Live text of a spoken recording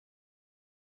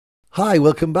Hi,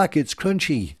 welcome back. It's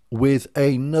Crunchie with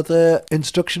another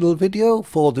instructional video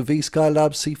for the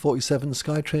VSkyLabs C-47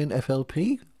 SkyTrain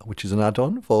FLP, which is an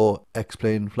add-on for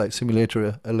XPlane Flight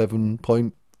Simulator 11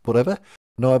 point whatever.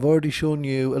 Now, I've already shown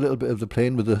you a little bit of the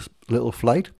plane with a little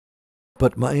flight,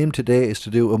 but my aim today is to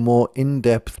do a more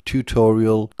in-depth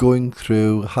tutorial going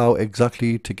through how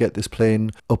exactly to get this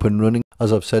plane up and running.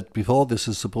 As I've said before, this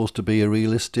is supposed to be a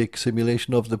realistic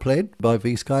simulation of the plane by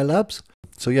VSkyLabs.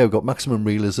 So yeah, we've got maximum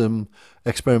realism,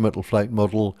 experimental flight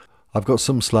model. I've got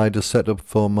some sliders set up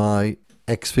for my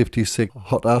X56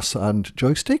 hot ass and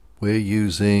joystick. We're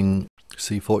using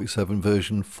C-47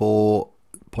 version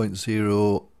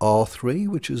 4.0 R3,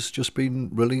 which has just been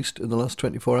released in the last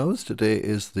 24 hours. Today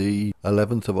is the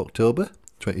 11th of October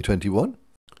 2021.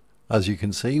 As you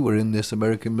can see, we're in this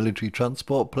American military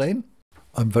transport plane.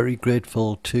 I'm very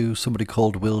grateful to somebody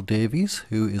called Will Davies,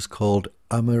 who is called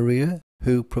amerirr,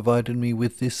 who provided me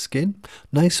with this skin.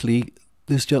 Nicely,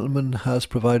 this gentleman has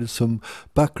provided some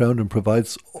background and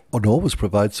always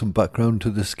provides some background to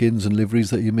the skins and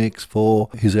liveries that he makes for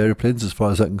his aeroplanes, as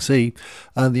far as I can see.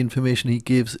 And the information he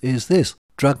gives is this: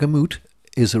 Dragamut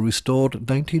is a restored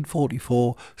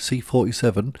 1944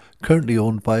 C-47, currently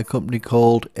owned by a company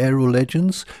called Aero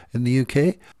Legends in the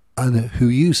UK, and who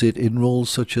use it in roles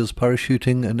such as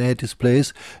parachuting and air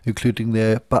displays, including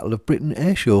their Battle of Britain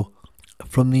air show.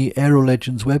 From the Aero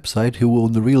Legends website, who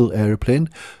own the real aeroplane,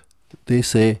 they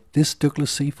say this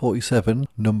Douglas C-47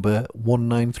 number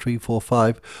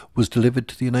 19345 was delivered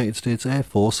to the United States Air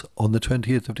Force on the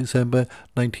 20th of December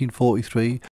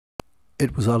 1943.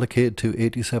 It was allocated to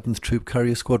 87th Troop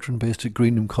Carrier Squadron based at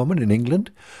Greenham Common in England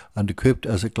and equipped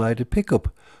as a glider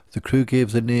pickup. The crew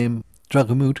gave the name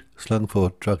Dragamut, slang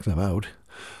for drag them out,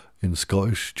 in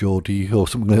Scottish, Geordie or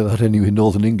something like that, anyway,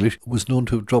 Northern English, was known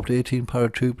to have dropped 18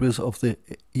 paratroopers of the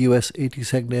US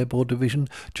 82nd Airborne Division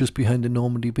just behind the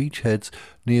Normandy beachheads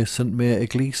near St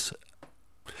Mare-Église.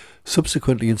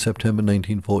 Subsequently, in September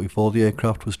 1944, the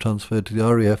aircraft was transferred to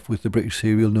the RAF with the British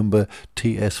serial number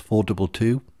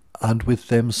TS422, and with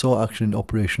them saw action in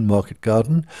Operation Market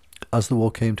Garden. As the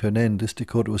war came to an end, this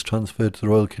Dakota was transferred to the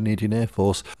Royal Canadian Air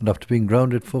Force, and after being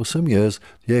grounded for some years,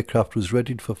 the aircraft was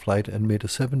readied for flight and made a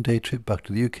 7-day trip back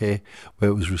to the UK,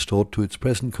 where it was restored to its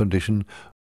present condition.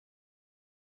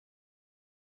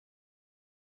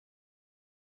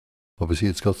 Obviously,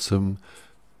 it's got some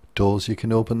doors you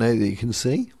can open there that you can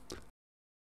see.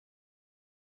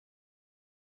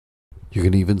 You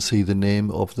can even see the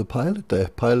name of the pilot there,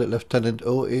 Pilot Lieutenant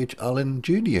O.H. Allen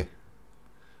Jr.,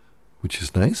 which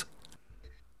is nice.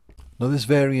 Now, this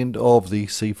variant of the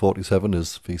C-47,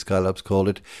 as VSkyLabs call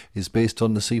it, is based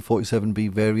on the C-47B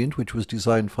variant, which was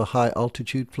designed for high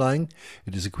altitude flying.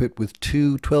 It is equipped with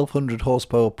two 1200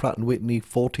 horsepower Pratt & Whitney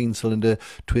 14-cylinder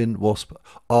twin Wasp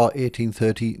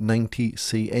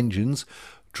R1830-90C engines,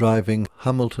 driving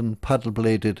Hamilton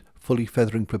paddle-bladed fully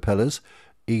feathering propellers.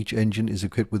 Each engine is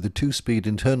equipped with a 2-speed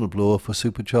internal blower for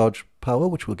supercharged power,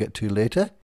 which we'll get to later.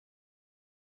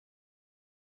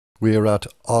 We're at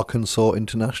Arkansas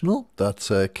International, that's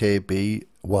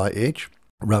KBYH,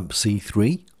 ramp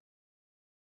C3.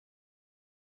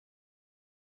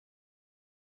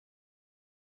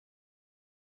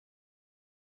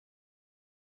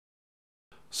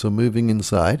 So moving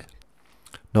inside.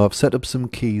 Now, I've set up some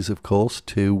keys, of course,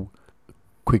 to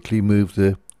quickly move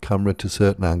the camera to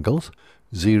certain angles.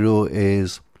 0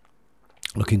 is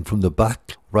looking from the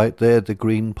back. Right there, the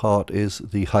green part is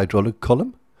the hydraulic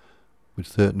column, with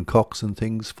certain cocks and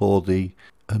things and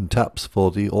taps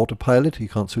for the autopilot. You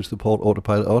can't switch the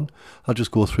autopilot on. I'll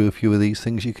just go through a few of these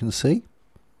things you can see.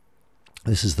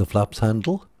 This is the flaps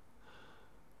handle.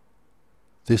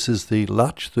 This is the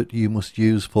latch that you must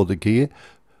use for the gear.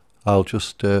 I'll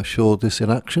just show this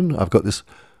in action. I've got this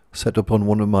set up on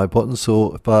one of my buttons,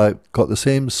 so if I got the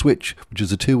same switch, which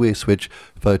is a two-way switch,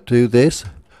 if I do this,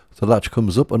 the latch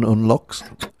comes up and unlocks,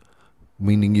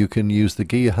 meaning you can use the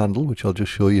gear handle, which I'll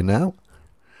just show you now.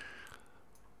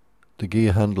 The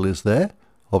gear handle is there.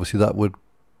 Obviously that would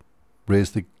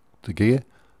raise the gear.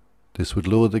 This would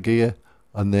lower the gear,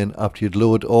 and then after you'd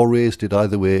lowered or raised it,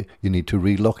 either way, you need to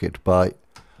relock it by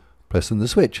pressing the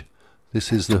switch.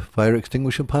 This is the fire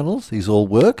extinguisher panels. These all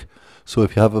work. So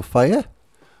if you have a fire,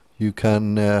 you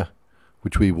can,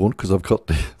 which we won't because I've got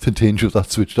the danger of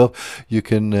that switched off, you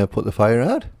can put the fire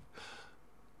out.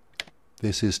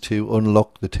 This is to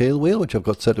unlock the tail wheel, which I've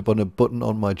got set up on a button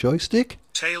on my joystick.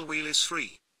 Tail wheel is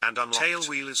free and unlocked. Tail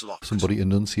wheel is locked. Somebody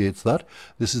enunciates that.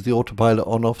 This is the autopilot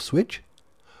on-off switch,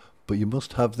 but you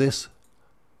must have this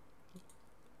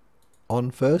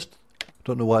on first.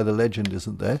 Don't know why the legend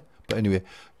isn't there, but anyway,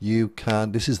 you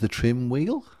can. This is the trim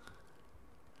wheel.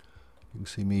 You can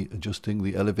see me adjusting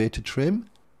the elevator trim.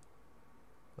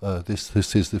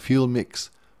 This is the fuel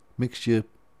mixture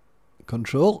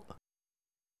control.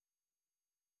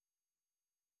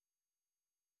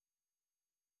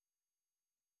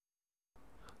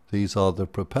 These are the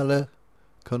propeller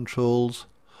controls,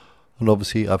 and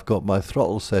obviously I've got my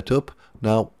throttle set up.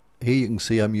 Now here you can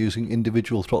see I'm using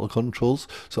individual throttle controls,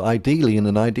 so ideally in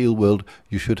an ideal world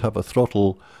you should have a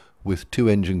throttle with 2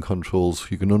 engine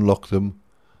controls. You can unlock them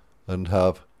and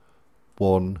have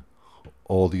one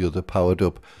or the other powered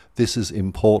up. This is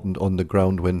important on the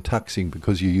ground when taxiing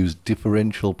because you use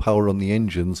differential power on the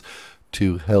engines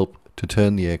to help to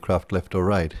turn the aircraft left or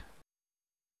right.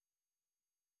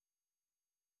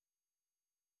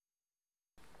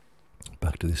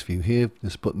 Back to this view here,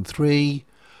 this button 3,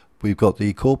 we've got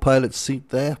the co-pilot seat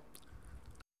there.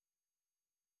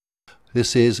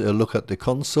 This is a look at the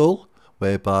console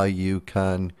whereby you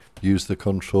can use the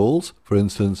controls, for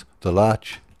instance the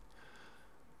latch,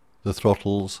 the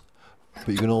throttles, but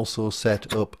you can also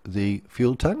set up the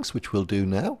fuel tanks, which we'll do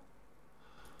now.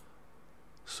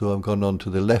 So I'm going on to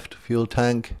the left fuel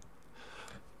tank.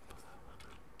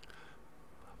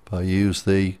 I use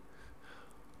the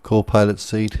co-pilot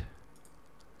seat.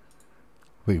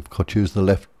 We can choose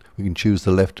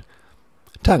the left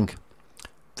tank.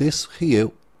 This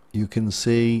here you can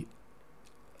see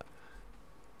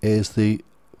is the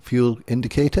fuel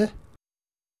indicator,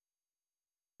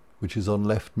 which is on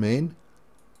left main.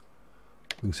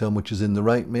 We can see how much is in the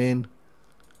right main.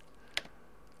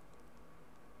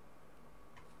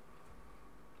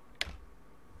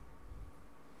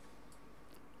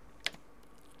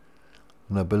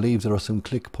 And I believe there are some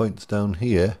click points down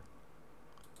here,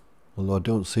 although I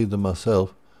don't see them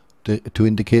myself, to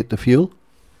indicate the fuel.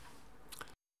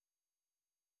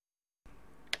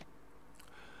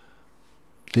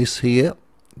 These here,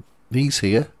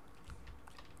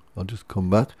 I'll just come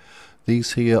back.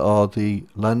 These here are the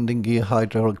landing gear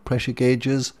hydraulic pressure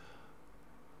gauges.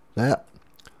 There.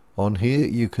 On here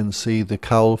you can see the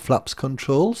cowl flaps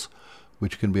controls,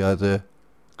 which can be either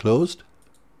closed,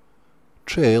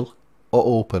 trail or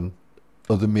open.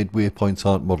 Other midway points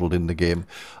aren't modelled in the game.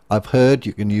 I've heard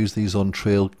you can use these on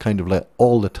trail kind of like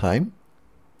all the time.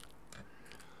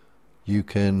 You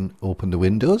can open the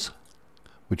windows,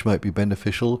 which might be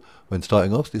beneficial when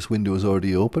starting off. This window is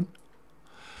already open.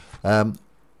 On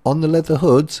the leather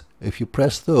hoods, if you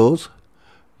press those,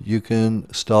 you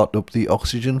can start up the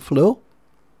oxygen flow,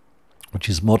 which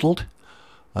is modelled,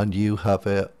 and you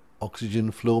have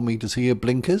oxygen flow meters here,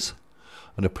 blinkers,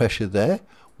 and a pressure there.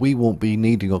 We won't be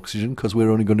needing oxygen because we're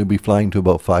only going to be flying to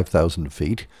about 5,000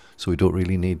 feet, so we don't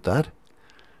really need that.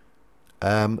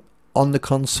 On the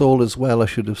console as well, I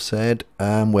should have said,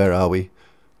 where are we?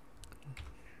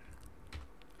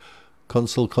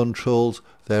 Console controls,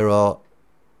 there are,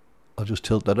 I'll just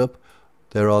tilt that up,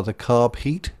 there are the carb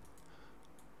heat.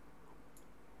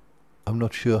 I'm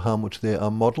not sure how much they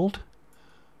are modelled,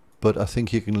 but I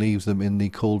think you can leave them in the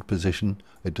cold position.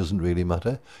 It doesn't really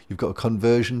matter. You've got a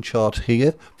conversion chart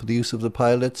here for the use of the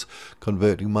pilots,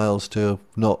 converting miles to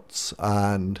knots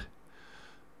and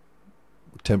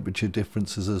temperature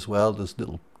differences as well. There's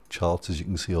little charts, as you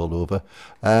can see, all over.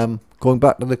 Going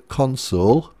back to the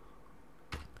console,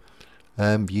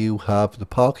 you have the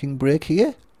parking brake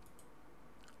here,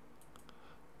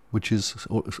 which is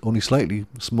only slightly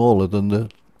smaller than the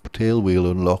tail wheel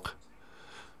unlock.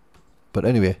 But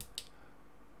anyway,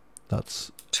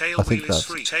 that's, I think that's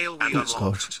tail wheel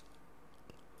unlocked.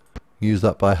 Use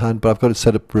that by hand, but I've got it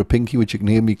set up for a pinky, which you can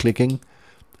hear me clicking.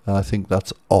 I think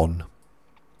that's on.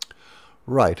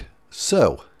 Right,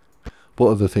 so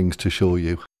what other things to show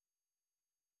you?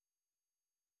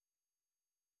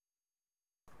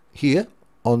 Here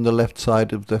on the left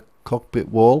side of the cockpit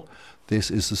wall,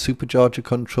 this is the supercharger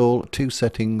control, 2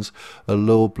 settings, a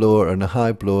low blower and a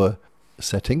high blower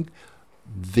setting.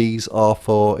 These are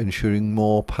for ensuring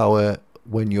more power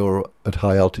when you're at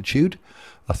high altitude.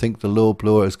 I think the low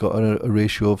blower has got a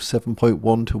ratio of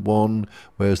 7.1 to 1,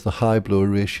 whereas the high blower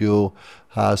ratio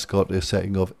has got a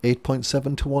setting of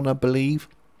 8.7 to 1, I believe.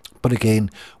 But again,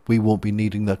 we won't be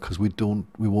needing that because we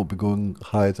won't be going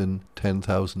higher than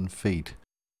 10,000 feet.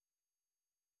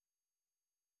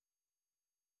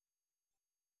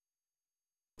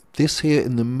 This here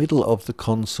in the middle of the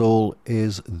console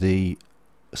is the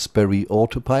Sperry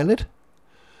autopilot,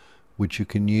 which you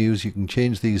can use. You can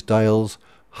change these dials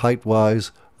height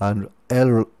wise and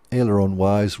aileron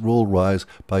wise, roll wise,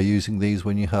 by using these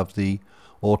when you have the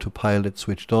autopilot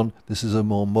switched on. This is a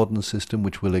more modern system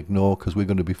which we'll ignore because we're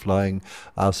going to be flying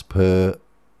as per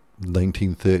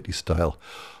 1930 style.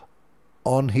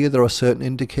 On here there are certain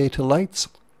indicator lights.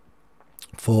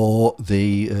 for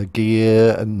the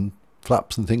gear and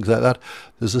flaps and things like that.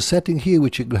 There's a setting here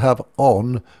which you can have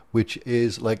on, which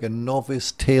is like a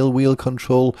novice tail wheel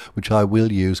control, which I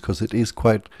will use because it is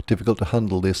quite difficult to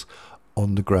handle this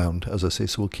on the ground, as I say,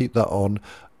 so we'll keep that on.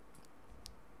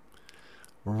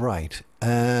 Right,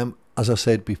 as I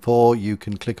said before, you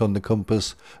can click on the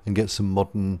compass and get some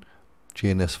modern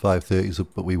GNS 530s up,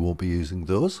 but we won't be using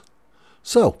those.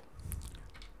 So,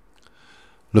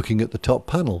 looking at the top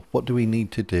panel, what do we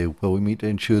need to do? Well, we need to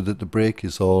ensure that the brake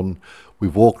is on,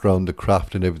 we've walked around the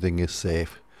craft and everything is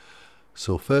safe.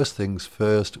 So first things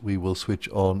first, we will switch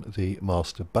on the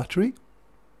master battery.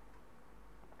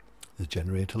 The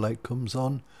generator light comes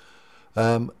on.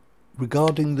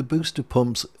 Regarding the booster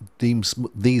pumps,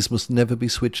 these must never be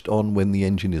switched on when the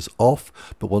engine is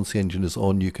off, but once the engine is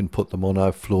on you can put them on.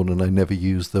 I've flown and I never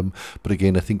use them, but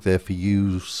again I think they're for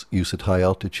use at high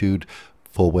altitude,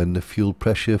 for when the fuel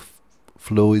pressure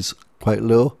flow is quite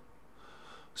low.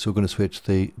 So we're going to switch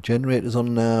the generators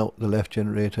on now, the left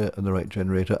generator and the right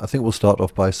generator. I think we'll start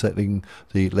off by setting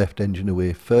the left engine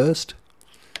away first.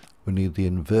 We need the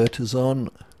inverters on.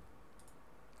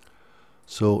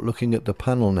 So looking at the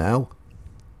panel now,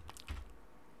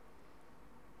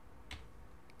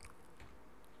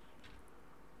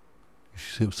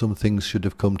 some things should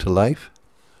have come to life.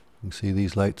 You can see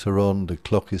these lights are on, the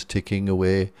clock is ticking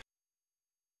away.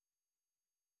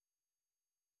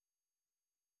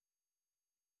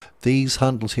 These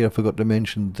handles here, I forgot to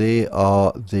mention, they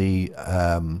are the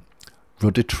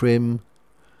rudder trim,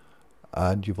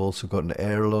 and you've also got an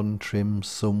aileron trim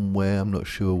somewhere, I'm not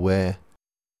sure where.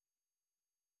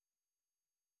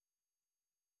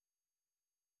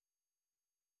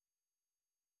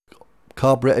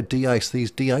 Carburetor de-ice,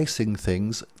 these de-icing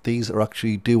things, these are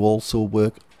actually do also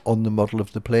work on the model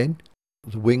of the plane.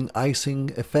 The wing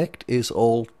icing effect is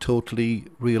all totally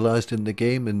realised in the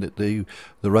game, in that the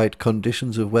right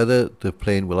conditions of weather, the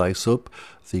plane will ice up,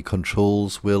 the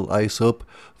controls will ice up,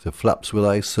 the flaps will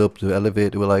ice up, the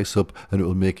elevator will ice up, and it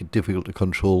will make it difficult to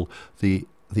control the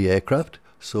aircraft.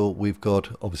 So we've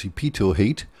got obviously pitot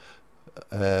heat,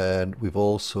 and we've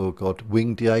also got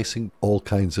wing de-icing, all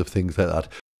kinds of things like that.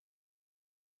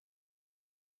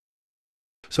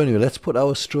 So anyway, let's put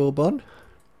our strobe on,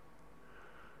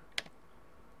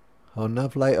 our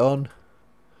nav light on,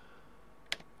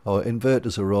 our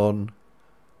inverters are on,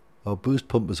 our boost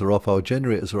pumpers are off, our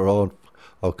generators are on,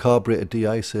 our carburetor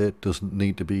de-icer doesn't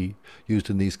need to be used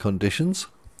in these conditions.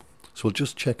 So we'll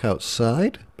just check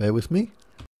outside, bear with me.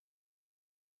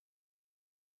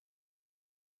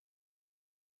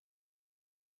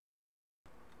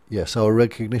 Yes, our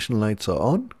recognition lights are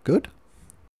on, good.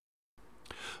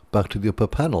 Back to the upper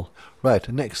panel. Right,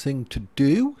 the next thing to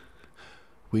do,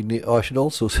 we need, I should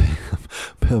also say,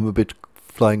 I'm a bit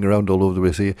flying around all over the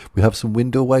place here. We have some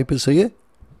window wipers here,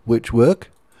 which work,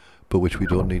 but which we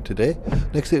don't need today.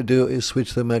 Next thing to do is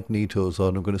switch the magnetos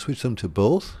on. I'm going to switch them to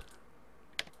both.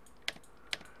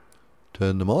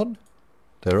 Turn them on.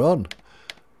 They're on.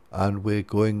 And we're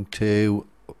going to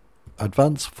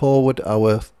advance forward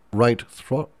our right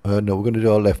throttle. No, we're going to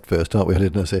do our left first, aren't we?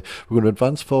 Didn't I say? We're going to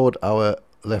advance forward our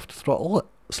left throttle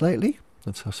slightly.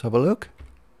 Let's have a look.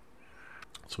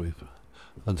 So we've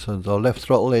and our left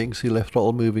throttle there, you can see left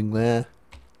throttle moving there.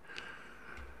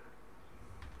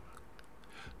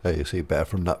 There you see better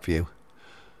from that view.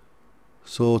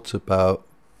 So it's about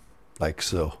like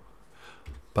so.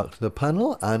 Back to the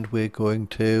panel, and we're going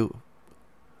to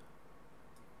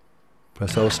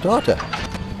press our starter.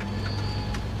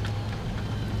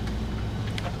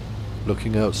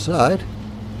 Looking outside,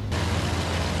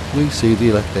 we see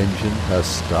the left engine has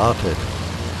started.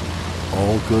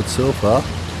 All good so far.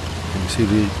 You can see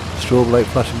the strobe light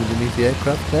flashing underneath the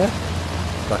aircraft there.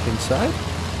 Back inside.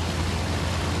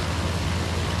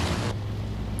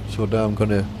 So now I'm going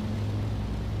to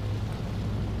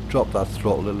drop that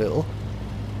throttle a little.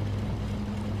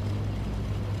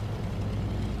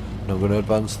 And I'm going to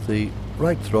advance the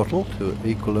right throttle to an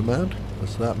equal amount.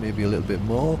 That's that, maybe a little bit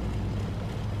more.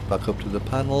 Back up to the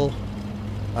panel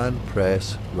and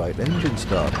press right engine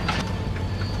start.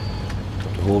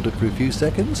 Got to hold it for a few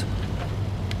seconds.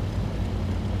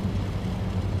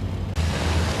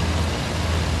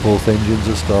 Both engines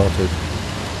are started.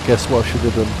 Guess what I should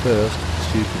have done first,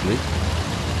 stupidly,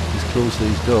 is close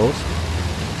these doors.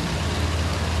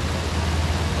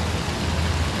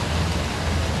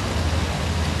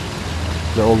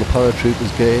 Let all the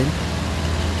paratroopers get in.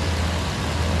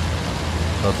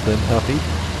 That's them happy.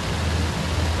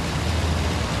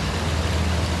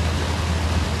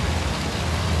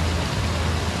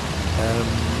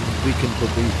 We can put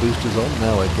these boosters on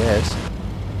now, I guess.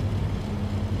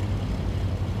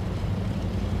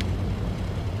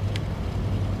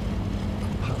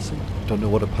 passing. Don't know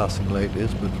what a passing light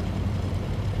is, but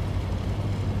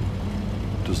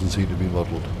doesn't seem to be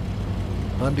modelled.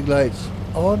 Landing lights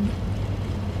on.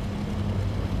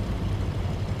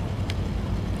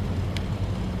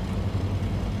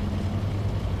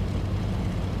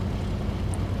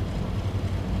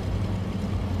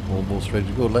 Almost ready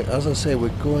to go. Like as I say, we're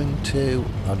going to.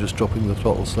 I'm just dropping the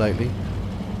throttle slightly.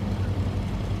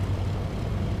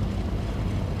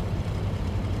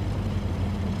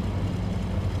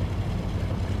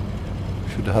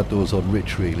 Should have had those on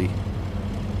rich really.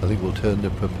 I think we'll turn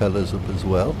the propellers up as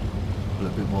well. A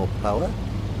little bit more power.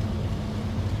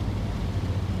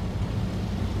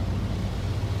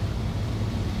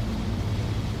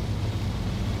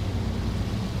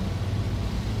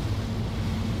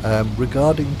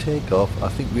 Regarding takeoff, I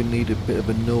think we need a bit of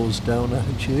a nose down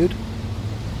attitude.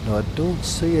 Now I don't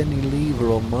see any lever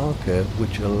or marker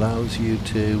which allows you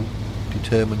to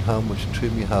determine how much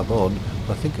trim you have on.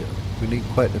 I think we need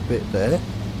quite a bit there.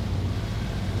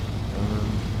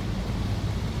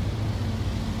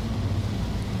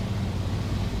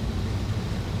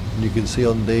 And you can see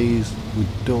on these we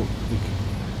don't.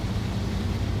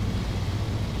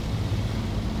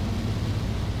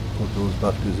 Put those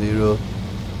back to 0.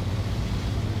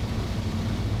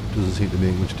 Doesn't seem to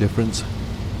make much difference.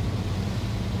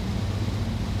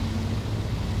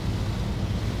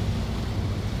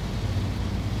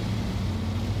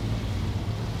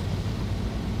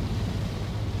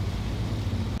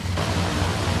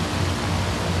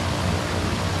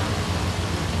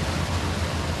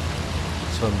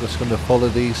 So I'm just going to follow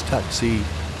these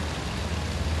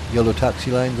yellow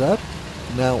taxi lines out.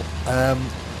 Now,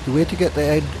 the way to get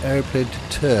the airplane to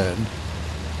turn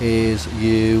is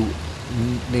you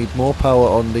need more power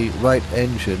on the right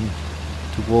engine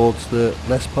towards the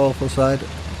less powerful side.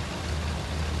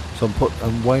 So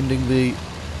I'm winding the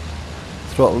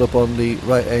throttle up on the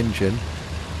right engine,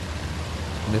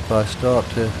 and if I start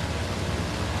to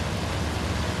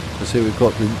see we've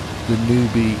got the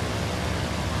newbie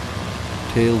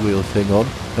tail wheel thing on.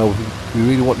 Now if we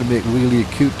really want to make really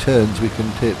acute turns, we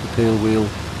can take the tail wheel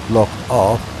lock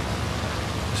off.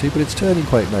 See, but it's turning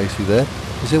quite nicely there.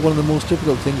 You see, one of the most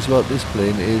difficult things about this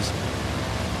plane is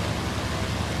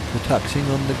the taxiing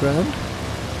on the ground.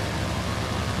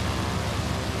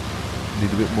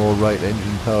 Need a bit more right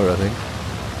engine power, I think.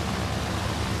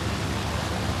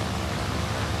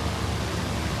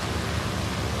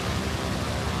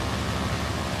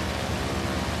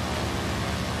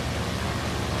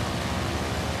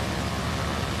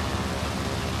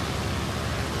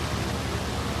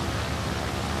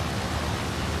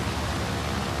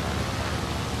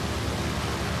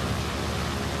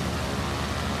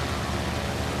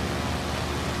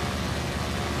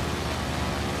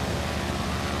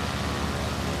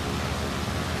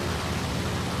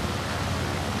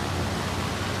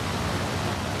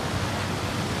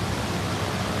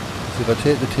 If I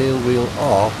take the tail wheel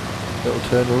off, it'll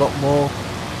turn a lot more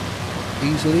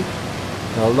easily.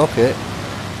 And I'll lock it,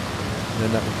 and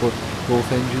then that will put both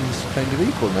engines kind of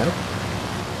equal now.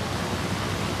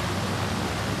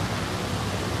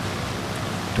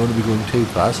 Don't want to be going too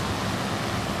fast.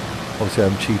 Obviously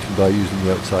I'm cheating by using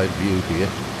the outside view here.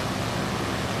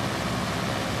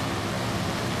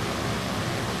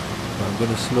 But I'm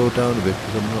going to slow down a bit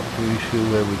because I'm not really sure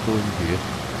where we're going here.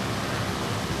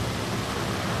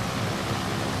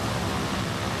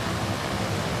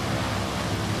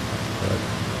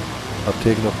 I've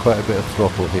taken off quite a bit of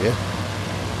throttle here.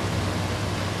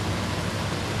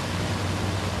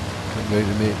 I'm ready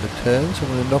to make the turn, so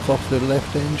I'm going to knock off the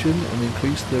left engine and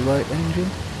increase the right engine.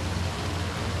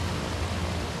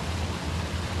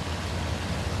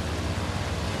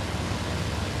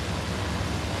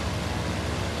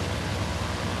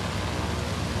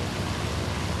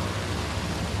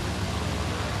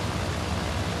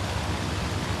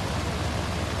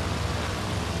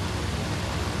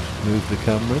 Move the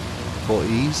camera for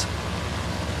ease.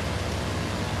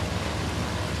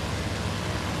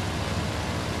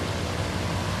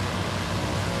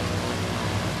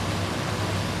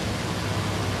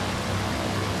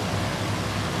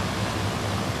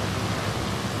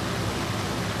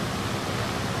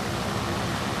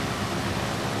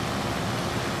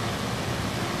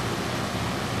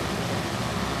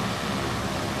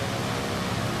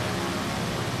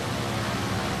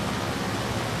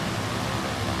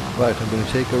 Right, I'm going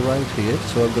to take a right here,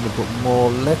 so I'm going to put more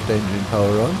left engine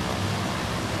power on.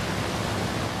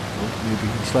 Oh, maybe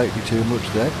slightly too much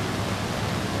there.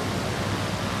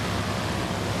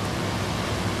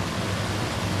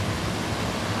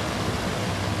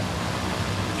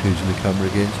 Changing the camera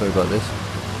again, sorry about this.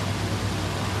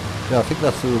 Yeah, I think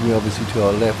that's the runway obviously to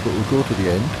our left, but we'll go to the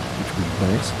end, which will be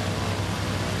nice.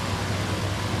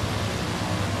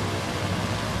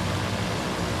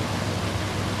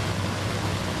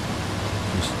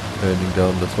 Just turning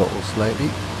down the throttle slightly.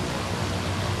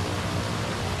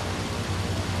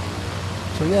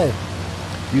 So yeah,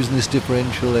 using this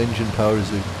differential engine power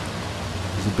is a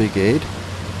big aid.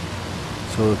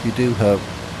 So if you do have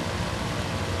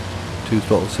two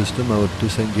throttle system, I would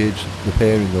disengage the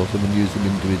pairing of them and use them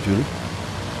individually.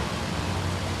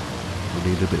 We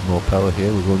need a bit more power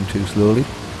here, we're going too slowly.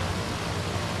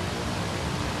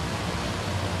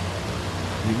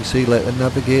 You can see like a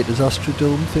navigator's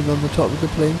astrodome thing on the top of the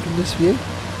plane from this view.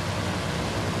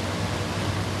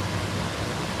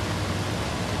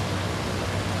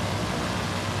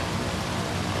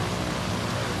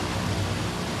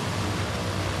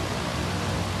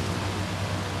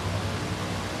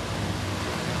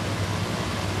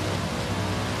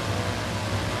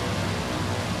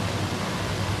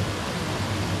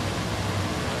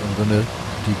 I'm going to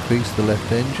decrease the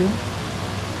left engine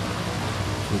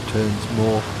so it turns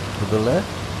more to the left.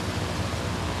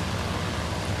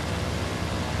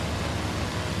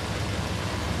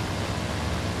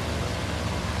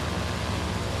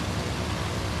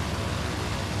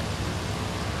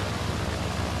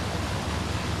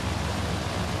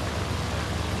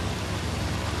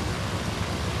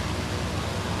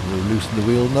 We'll loosen the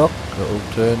wheel knock,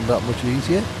 it'll turn that much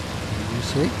easier, as you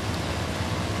see.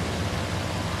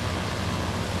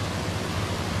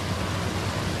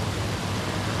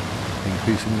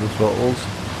 Increasing the throttles,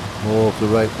 more of the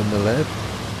right than the left.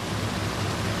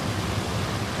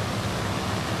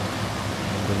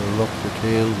 I'm going to lock the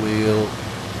tail wheel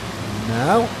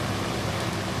now.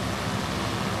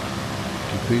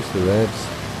 Decrease the revs,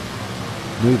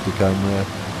 move the camera.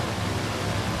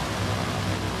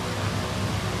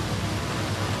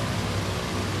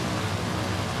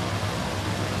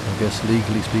 I guess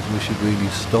legally speaking we should really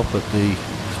stop at the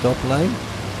stop line.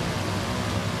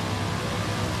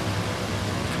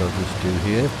 I'll just do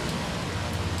here.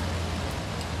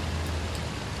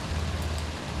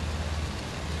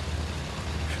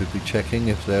 Should be checking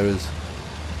if there is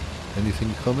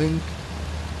anything coming.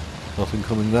 Nothing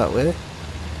coming that way.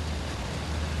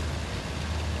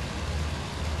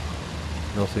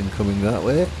 Nothing coming that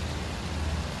way.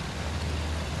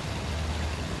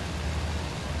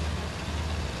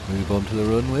 Move on to the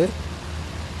runway.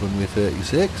 Runway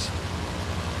 36.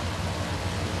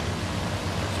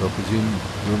 So I presume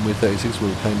runway 36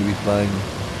 will kind of be flying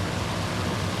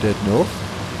dead north.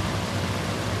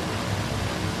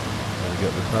 I'll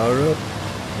get the power up,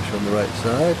 push on the right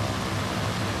side.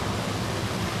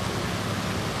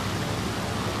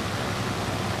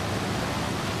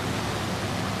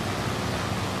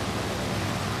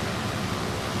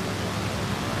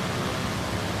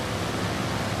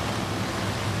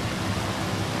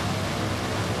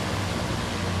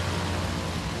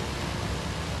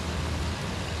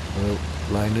 We'll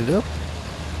line it up.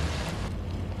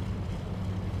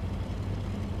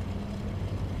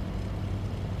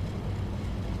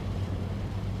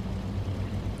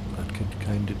 That can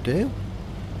kind of do.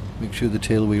 Make sure the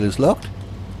tail wheel is locked.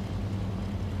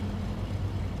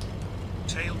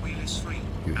 Tail wheel is free.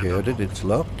 You heard it, it's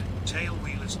locked. Tail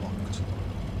wheel is locked.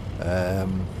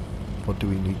 What do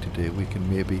we need to do? We can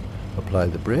maybe apply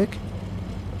the brake.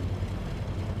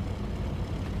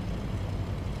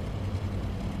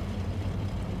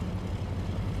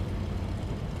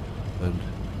 And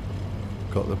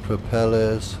got the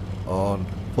propellers on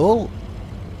full.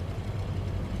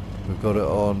 We've got it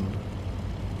on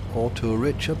auto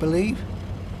rich, I believe.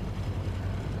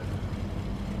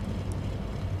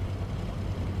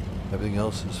 Everything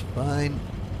else is fine.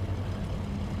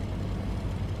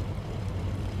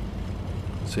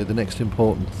 So the next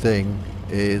important thing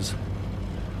is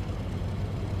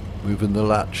moving the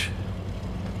latch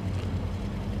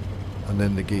and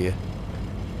then the gear,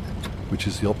 which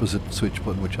is the opposite switch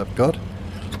button which I've got.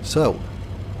 So,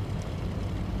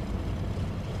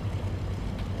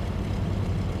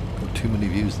 got too many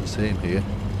views the same here,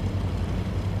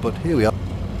 but here we are.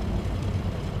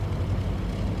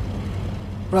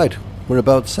 Right, we're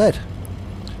about set.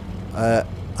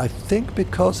 I think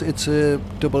because it's a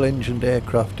double-engined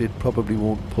aircraft, it probably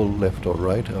won't pull left or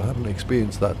right. I haven't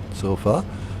experienced that so far.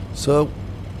 So,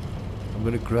 I'm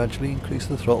going to gradually increase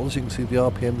the throttles. You can see the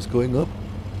RPMs going up.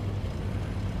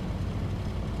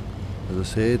 As I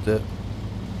say, the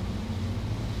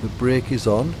brake is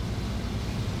on.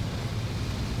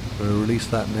 I'm going to release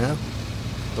that now.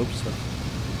 Oops.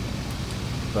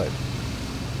 Right.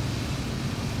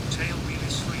 Tail wheel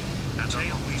is free and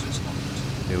tail wheel is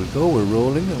locked. Here we go, we're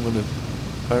rolling. I'm going to...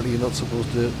 Apparently you're not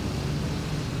supposed to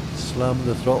Slam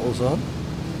the throttles on.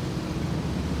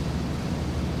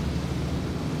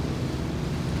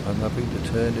 I'm having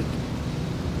to turn it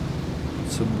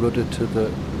some rudder to the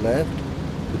left.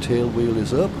 The tail wheel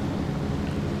is up.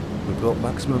 We've got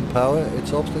maximum power.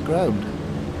 It's off the ground.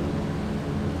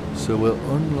 So we'll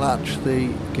unlatch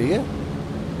the gear.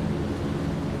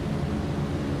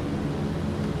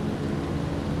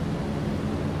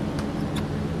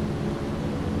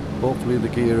 Hopefully the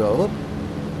gear are up.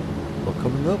 Or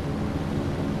coming up.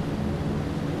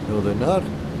 No, they're not.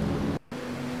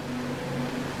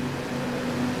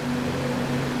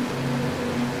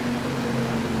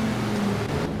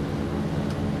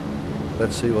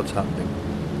 Let's see what's happening.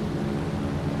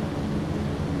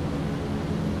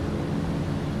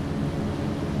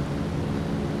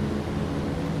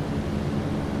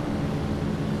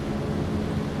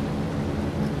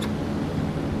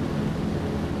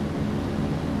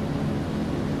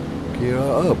 Gear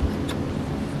are up.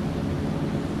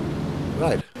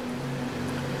 Right.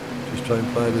 Just try and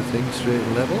fly the thing straight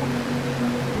and level. I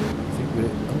think we...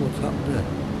 Oh, what's happened there?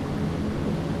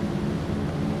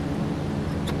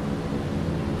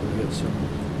 Get some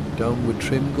downward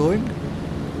trim going.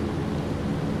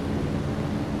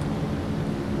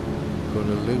 Going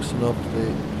to loosen up the...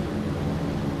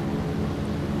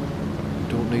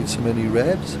 Don't need so many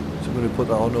revs, so I'm going to put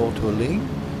that on auto lean.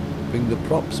 Bring the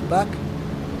props back.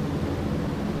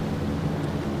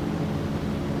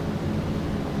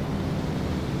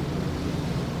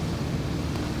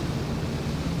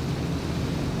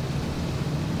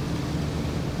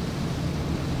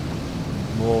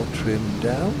 More trim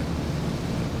down.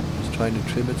 Just trying to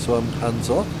trim it so I'm hands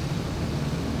off.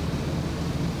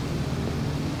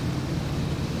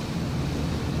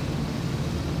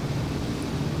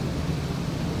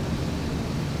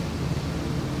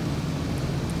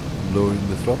 Lowering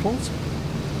the throttles.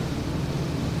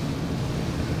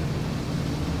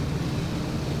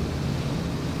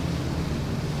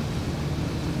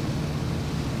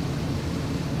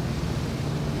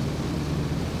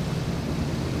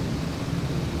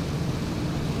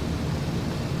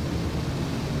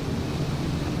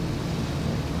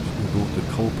 The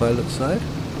co-pilot side.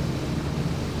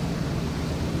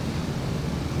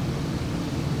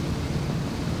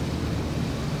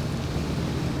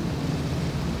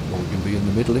 Or we can be in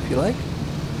the middle if you like.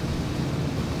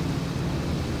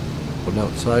 Or an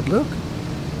outside look.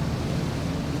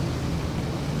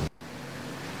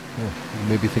 Oh,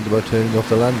 maybe think about turning off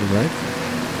the landing light.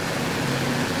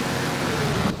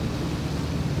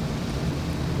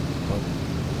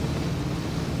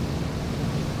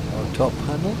 Our top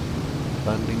panel.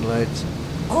 Landing lights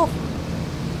off.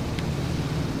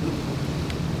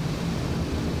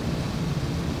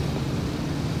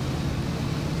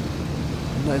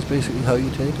 And that is basically how you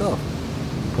take off.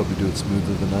 You probably do it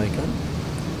smoother than I can.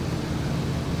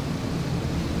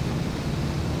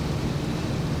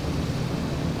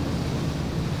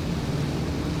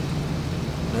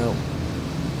 Now,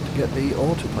 to get the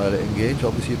autopilot engaged,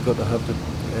 obviously you've got to have the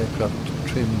aircraft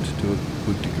trimmed to a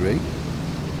good degree.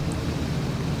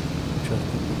 I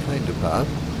think we kind of have.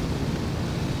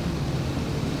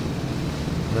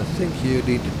 And I think you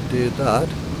need to do that,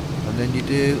 and then you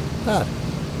do that.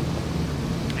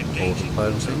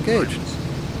 Autopilot's engaged.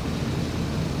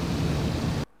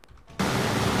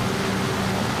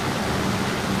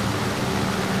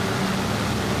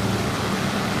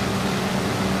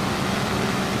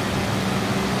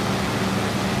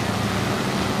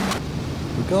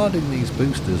 Regarding these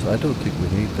boosters, I don't think we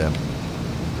need them.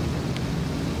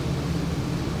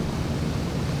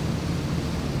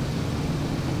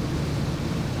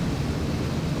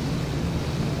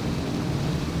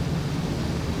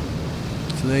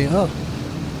 So there you are,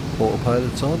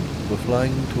 autopilot's on, we're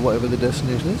flying to whatever the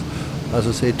destination is. As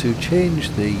I say, to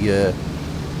change the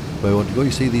where we want to go,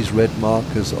 you see these red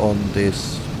markers on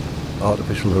this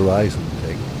artificial horizon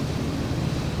thing,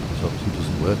 which obviously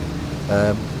doesn't work.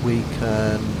 We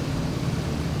can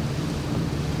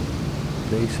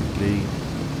basically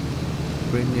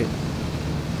bring it,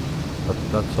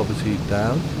 that's obviously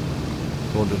down,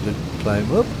 we wanted to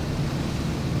climb up.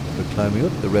 We're climbing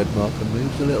up, the red marker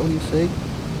moves a little, you see.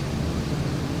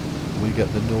 We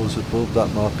get the nose above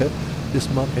that marker. This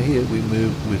marker here we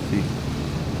move with the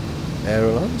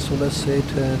aileron, so let's say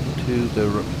turn to the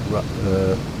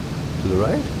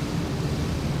right.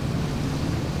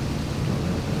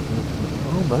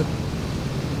 Oh man.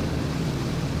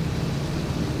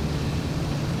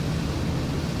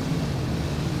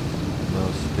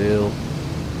 Now still.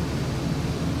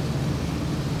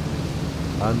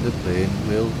 And the plane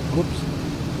will, whoops,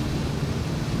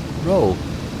 roll.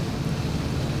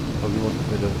 Probably want a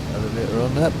bit of elevator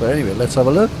on that, but anyway, let's have a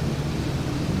look.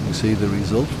 can see the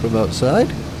result from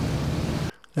outside.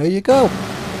 There you go.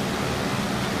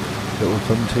 It will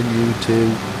continue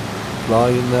to fly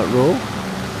in that row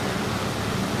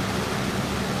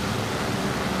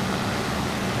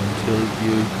until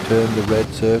you turn the red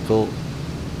circle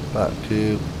back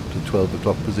to the 12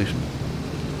 o'clock position.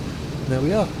 There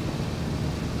we are.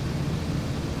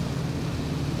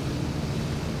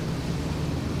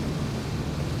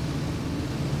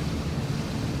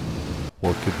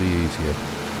 What could be easier?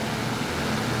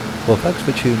 Well, thanks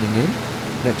for tuning in.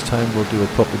 Next time we'll do a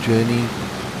proper journey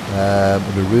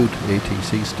on the route,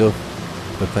 ATC stuff.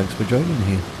 But thanks for joining me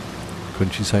here.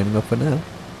 Crunchie signing off for now.